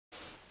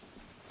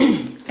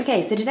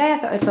Okay, so today I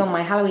thought I'd film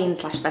my Halloween /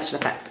 special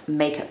effects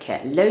makeup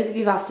kit. Loads of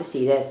you have asked to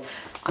see this.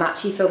 I'm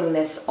actually filming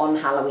this on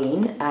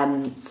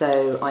Halloween,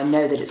 so I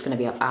know that it's going to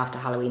be up after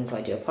Halloween, so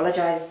I do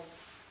apologise.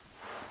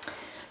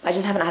 I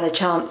just haven't had a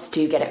chance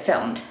to get it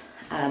filmed,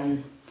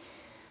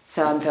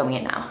 so I'm filming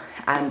it now.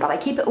 But I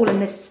keep it all in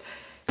this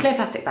clear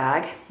plastic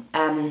bag.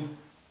 The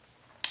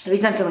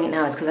reason I'm filming it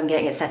now is because I'm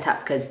getting it set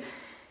up because it's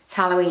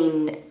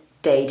Halloween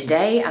day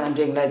today and I'm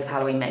doing loads of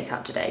Halloween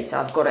makeup today, so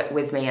I've got it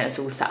with me and it's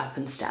all set up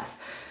and stuff.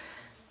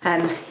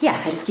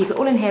 Yeah, I just keep it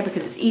all in here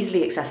because it's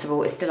easily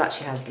accessible. It still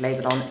actually has the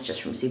label on, it's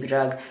just from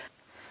Superdrug.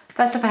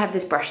 First off, I have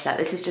this brush set.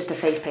 This is just a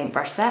face paint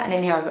brush set, and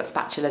in here I've got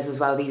spatulas as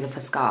well. These are for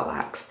scar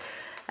wax.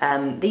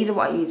 These are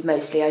what I use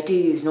mostly. I do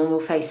use normal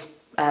face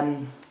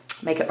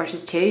makeup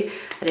brushes too.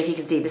 I don't know if you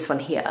can see this one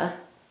here.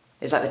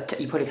 It's like,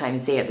 you probably can't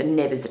even see it. The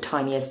nib is the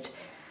tiniest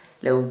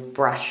little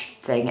brush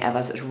thing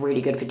ever, so it's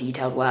really good for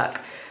detailed work.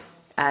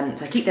 So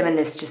I keep them in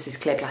this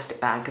clear plastic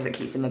bag because it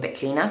keeps them a bit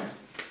cleaner.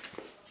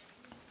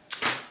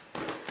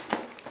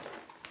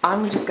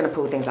 I'm just going to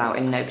pull things out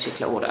in no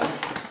particular order.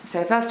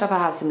 So first off, I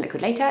have some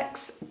liquid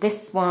latex.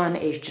 This one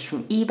is just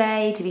from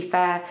eBay, to be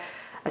fair.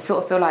 I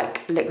sort of feel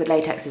like liquid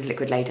latex is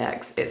liquid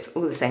latex. It's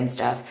all the same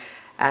stuff.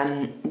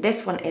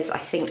 This one is, I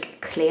think,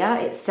 clear.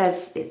 It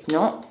says it's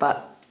not,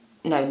 but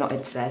no, not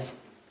it says.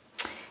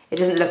 It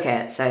doesn't look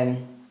it, so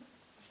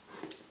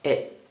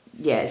it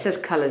says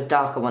colours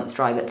darker once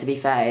dry, but to be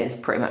fair, it's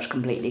pretty much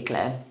completely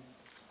clear.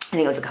 I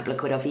think it was a couple of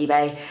quid off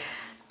eBay.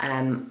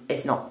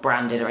 It's not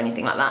branded or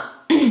anything like that.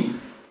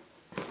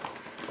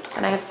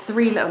 And I have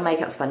 3 little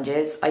makeup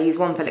sponges. I use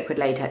one for liquid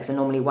latex and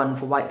normally one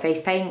for white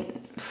face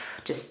paint,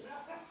 just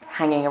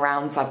hanging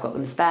around, so I've got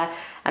them spare.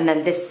 And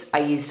then this I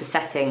use for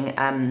setting,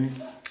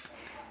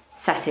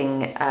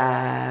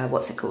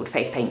 what's it called,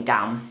 face paint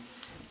down.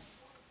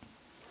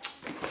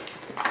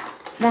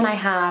 Then I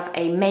have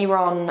a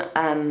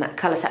Mayron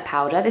colour set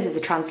powder. This is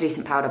a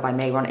translucent powder by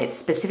Mayron. It's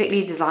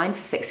specifically designed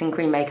for fixing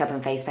cream makeup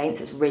and face paint,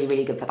 so it's really,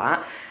 really good for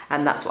that.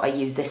 And that's what I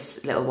use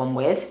this little one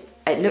with.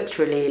 It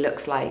literally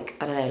looks like,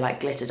 I don't know, like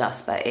glitter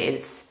dust, but it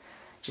is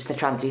just a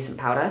translucent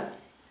powder.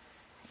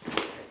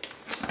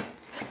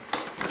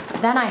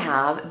 Then I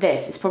have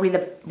this. It's probably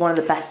one of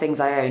the best things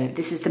I own.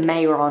 This is the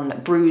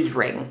Mayron Bruise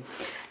Ring.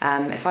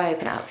 If I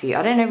open it up for you,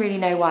 I don't really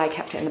know why I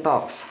kept it in the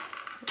box,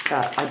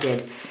 but I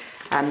did.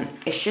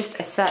 It's just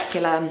a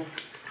circular,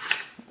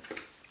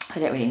 I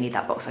don't really need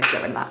that box, I can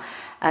get rid of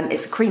that.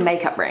 It's a cream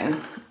makeup ring,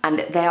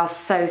 and they are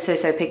so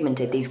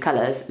pigmented, these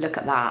colours. Look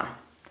at that.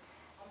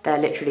 They're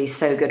literally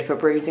so good for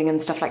bruising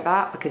and stuff like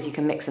that, because you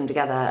can mix them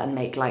together and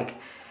make like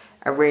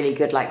a really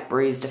good like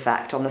bruised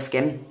effect on the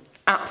skin.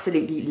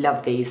 Absolutely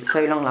love these,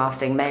 so long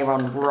lasting.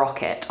 Mayron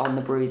rocket on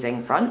the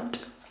bruising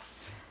front.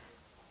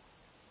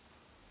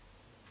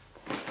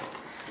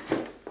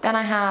 Then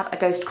I have a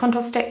Ghost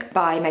Contour Stick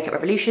by Makeup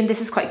Revolution.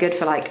 This is quite good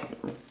for like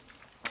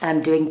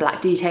doing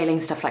black detailing,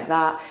 stuff like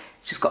that.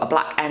 It's just got a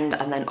black end,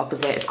 and then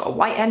opposite it's got a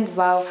white end as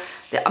well.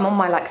 I'm on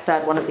my like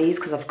 3rd one of these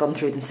because I've gone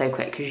through them so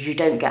quick, because you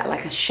don't get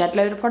like a shed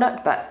load of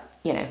product, but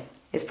you know,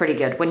 it's pretty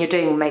good. When you're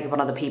doing makeup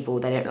on other people,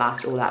 they don't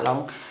last all that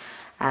long.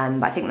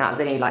 But I think that was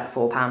only like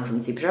 £4 from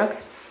Superdrug.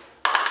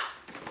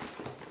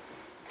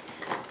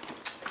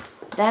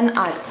 Then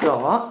I've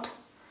got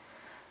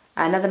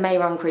another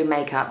Mayron cream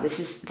makeup. This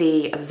is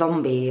the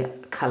zombie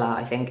colour,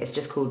 I think. It's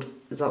just called,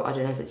 I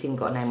don't know if it's even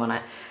got a name on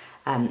it.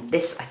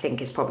 This I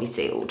think is probably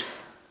sealed.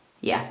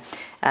 Yeah,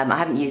 I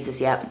haven't used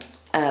this yet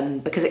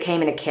because it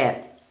came in a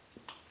kit.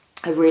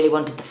 I really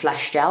wanted the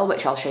flesh gel,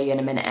 which I'll show you in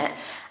a minute.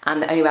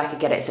 And the only way I could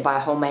get it is to buy a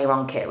whole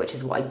Mayron kit, which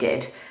is what I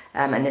did.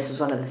 And this was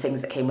one of the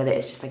things that came with it.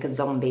 It's just like a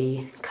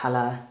zombie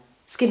colour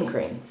skin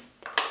cream.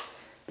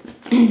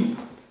 Then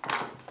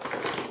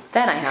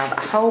I have a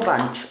whole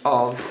bunch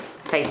of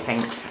face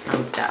paints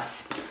and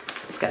stuff.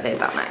 Let's get those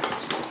out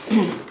next.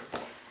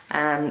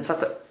 So I've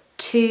got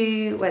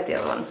 2, where's the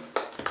other one?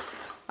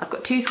 I've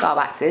got 2 scar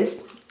waxes.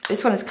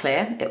 This one is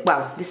clear.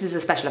 Well, this is a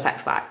special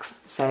effects wax,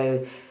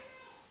 so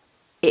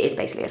it is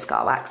basically a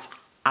scar wax,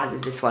 as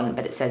is this one,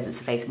 but it says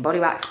it's a face and body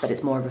wax, but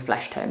it's more of a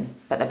flesh tone,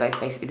 but they're both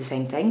basically the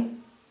same thing.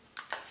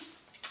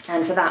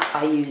 And for that,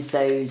 I use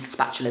those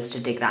spatulas to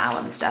dig that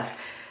out and stuff.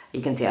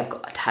 You can see I've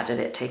got a tad of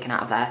it taken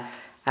out of there.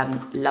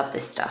 Love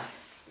this stuff.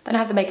 Then I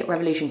have the Makeup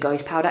Revolution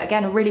Ghost Powder.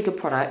 Again, a really good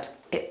product.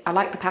 I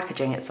like the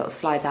packaging. It sort of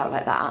slides out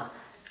like that,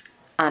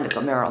 and it's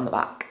got a mirror on the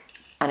back.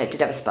 And it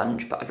did have a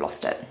sponge, but I've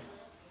lost it.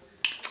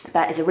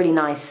 But it's a really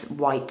nice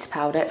white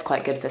powder. It's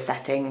quite good for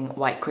setting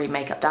white cream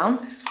makeup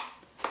down.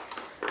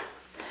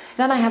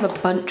 Then I have a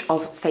bunch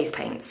of face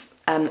paints.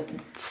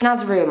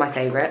 Snazaroo are my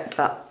favourite,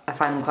 but I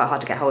find them quite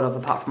hard to get hold of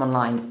apart from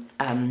online.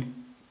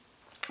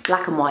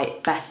 Black and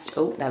white, best,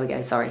 oh, there we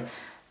go, sorry.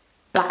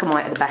 Black and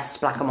white are the best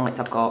black and whites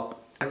I've got.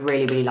 I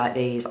really, really like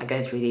these. I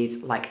go through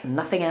these like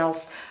nothing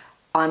else.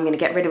 I'm gonna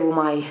get rid of all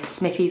my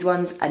Smithies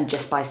ones and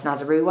just buy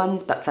Snazaroo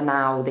ones, but for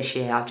now, this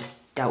year, I've just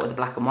dealt with the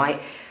black and white.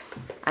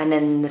 And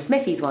then the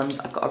Smithies ones,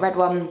 I've got a red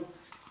one,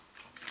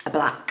 a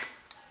black,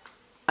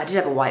 I did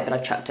have a white, but I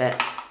chucked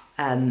it,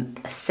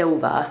 a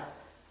silver,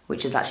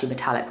 which is actually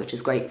metallic, which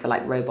is great for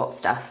like robot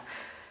stuff,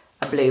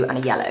 a blue and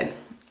a yellow.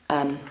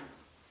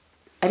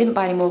 I didn't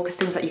buy any more because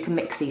things like you can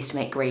mix these to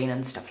make green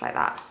and stuff like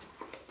that.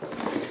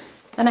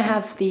 Then I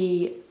have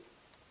the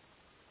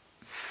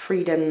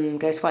Freedom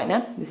Ghost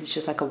Whitener. This is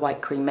just like a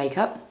white cream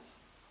makeup,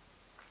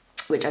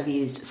 which I've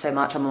used so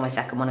much. I'm on my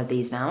second one of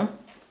these now.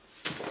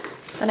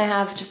 Then I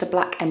have just a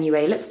black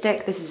MUA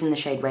lipstick. This is in the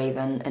shade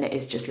Raven, and it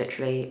is just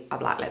literally a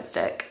black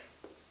lipstick.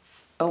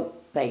 Oh,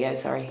 there you go,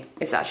 sorry.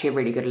 It's actually a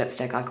really good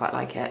lipstick, I quite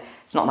like it.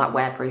 It's not that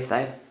wear-proof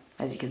though,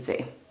 as you can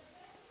see.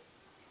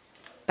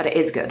 But it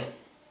is good.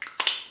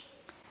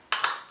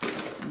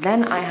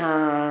 Then I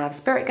have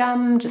Spirit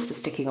Gum, just for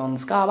sticking on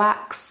scar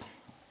wax.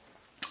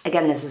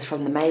 Again, this is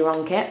from the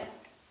Mayron kit.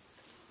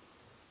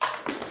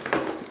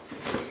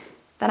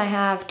 Then I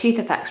have Tooth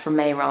Effects from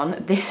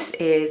Mayron. This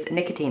is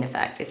Nicotine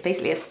Effect. It's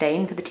basically a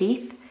stain for the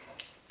teeth.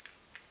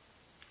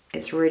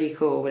 It's really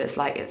cool, but it's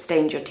like, it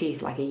stains your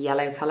teeth like a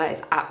yellow colour.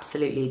 It's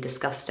absolutely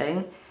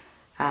disgusting,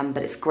 but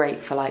it's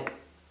great for like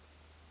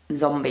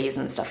zombies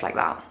and stuff like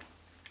that.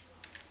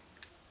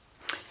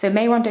 So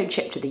Mayron don't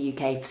ship to the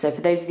UK, so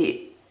for those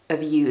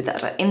of you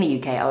that are in the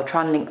UK, I'll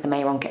try and link the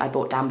Mayron kit I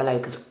bought down below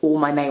because all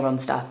my Mayron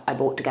stuff I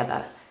bought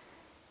together.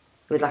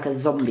 It was like a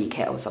zombie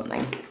kit or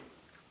something.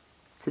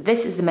 So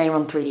this is the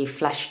Mayron 3D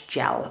Flesh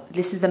Gel.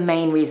 This is the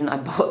main reason I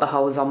bought the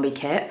whole zombie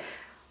kit.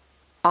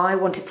 I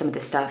wanted some of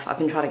this stuff. I've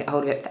been trying to get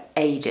hold of it for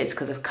ages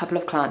because a couple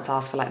of clients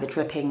asked for like the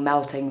dripping,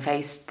 melting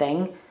face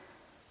thing.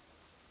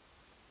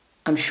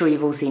 I'm sure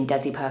you've all seen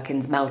Desi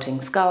Perkins' Melting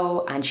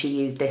Skull, and she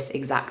used this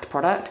exact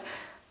product.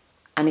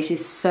 And it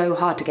is so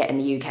hard to get in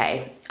the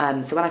UK.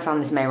 So when I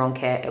found this Mayron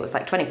kit, it was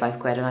like 25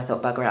 quid, and I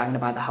thought, bugger it, I'm gonna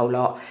buy the whole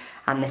lot.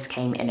 And this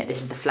came in it.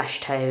 This is the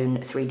Flesh Tone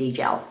 3D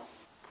Gel.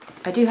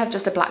 I do have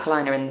just a black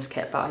liner in this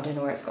kit, but I don't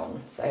know where it's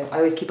gone. So I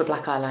always keep a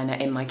black eyeliner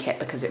in my kit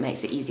because it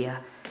makes it easier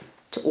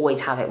to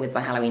always have it with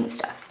my Halloween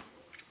stuff.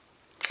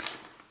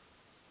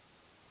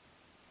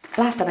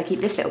 Last up, I keep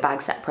this little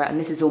bag separate, and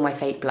this is all my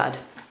fake blood.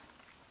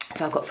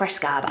 So I've got fresh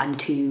scab and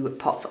 2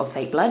 pots of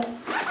fake blood.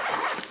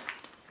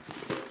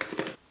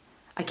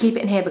 I keep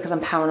it in here because I'm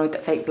paranoid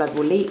that fake blood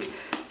will leak.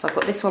 So I've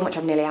got this one, which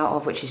I'm nearly out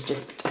of, which is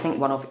just, I think,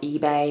 one off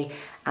eBay.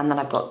 And then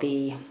I've got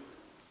the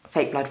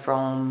fake blood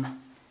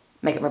from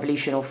Makeup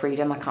Revolution or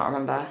Freedom, I can't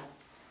remember.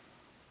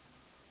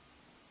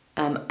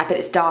 But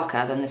it's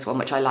darker than this one,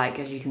 which I like,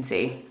 as you can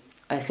see.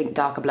 I think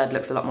darker blood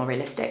looks a lot more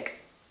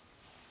realistic.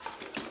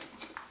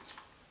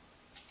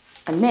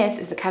 And this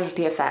is the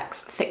Casualty FX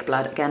Thick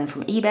Blood, again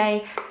from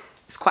eBay.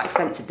 It's quite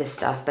expensive, this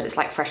stuff, but it's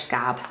like fresh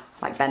scab,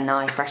 like Ben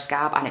Nye fresh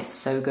scab, and it's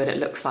so good. It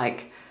looks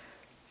like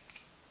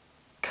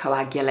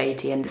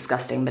coagulaty and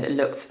disgusting, but it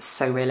looks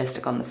so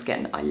realistic on the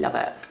skin. I love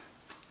it.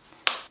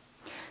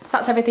 So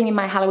that's everything in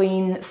my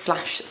Halloween /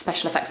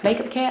 special effects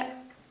makeup kit.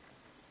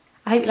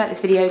 I hope you like this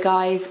video,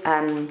 guys.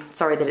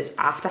 Sorry that it's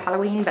after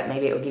Halloween, but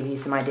maybe it will give you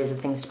some ideas of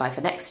things to buy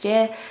for next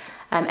year.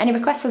 Any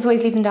requests, as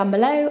always, leave them down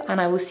below,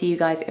 and I will see you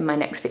guys in my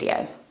next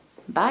video.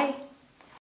 Bye.